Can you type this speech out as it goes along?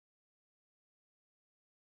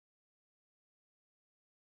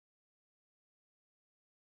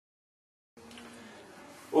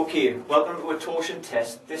Okay, welcome to a torsion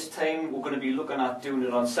test. This time we're going to be looking at doing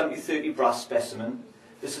it on 70-30 brass specimen.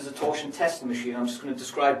 This is a torsion testing machine. I'm just going to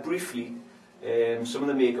describe briefly some of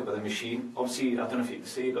the makeup of the machine. Obviously, I don't know if you can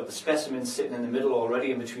see, you've got the specimen sitting in the middle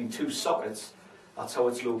already in between two sockets. That's how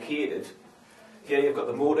it's located. Here you've got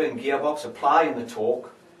the motor and gearbox applying the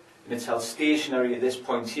torque, and it's held stationary at this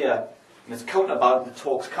point here. And it's the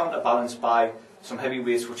torque's counterbalanced by some heavy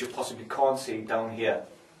weights which you possibly can't see down here.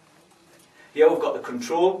 Here we've got the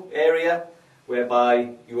control area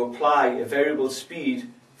whereby you apply a variable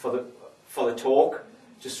speed for the torque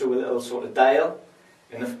just through a little sort of dial,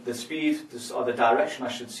 and the speed, or the direction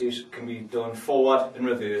I should say, can be done forward and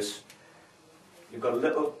reverse. You've got a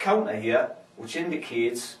little counter here which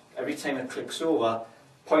indicates every time it clicks over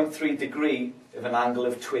 0.3 degree of an angle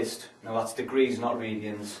of twist. Now that's degrees, not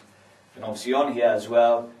radians. And obviously on here as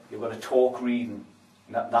well you've got a torque reading,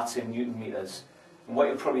 and that's in Newton meters. And what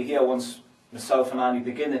you'll probably hear once myself and Andy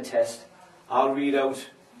begin the test, I'll read out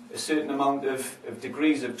a certain amount of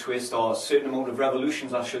degrees of twist, or a certain amount of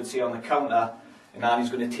revolutions I should say, on the counter, and Andy's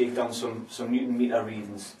going to take down some Newton meter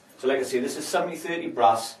readings. So like I say, this is 70-30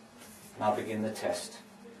 brass, and I'll begin the test.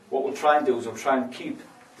 What we'll try and do is we'll try and keep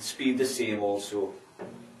the speed the same also.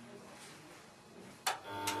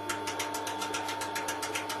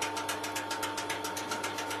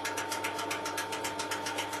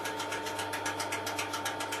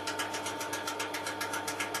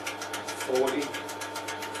 $40.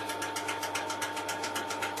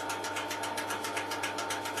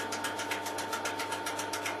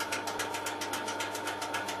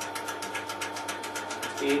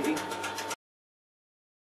 $80.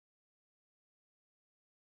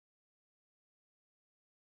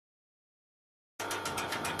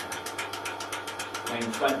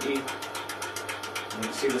 $20. You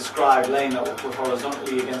can see the scribed line that will put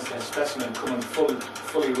horizontally against the specimen coming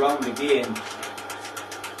fully round again.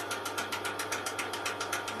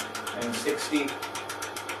 And 60.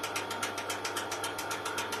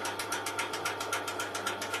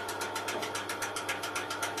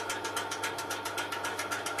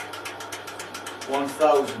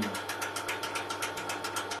 $1,000.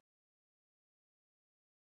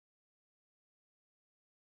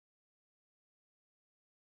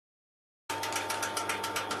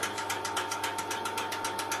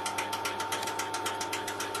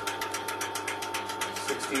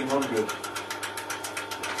 $1,600.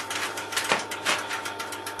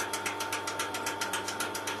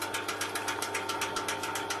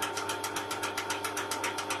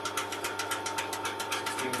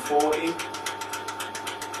 $1,640.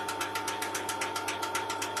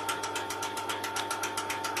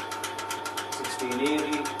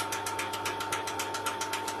 $1,680.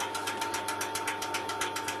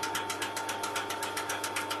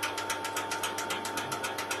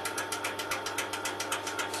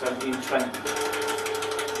 $1,720.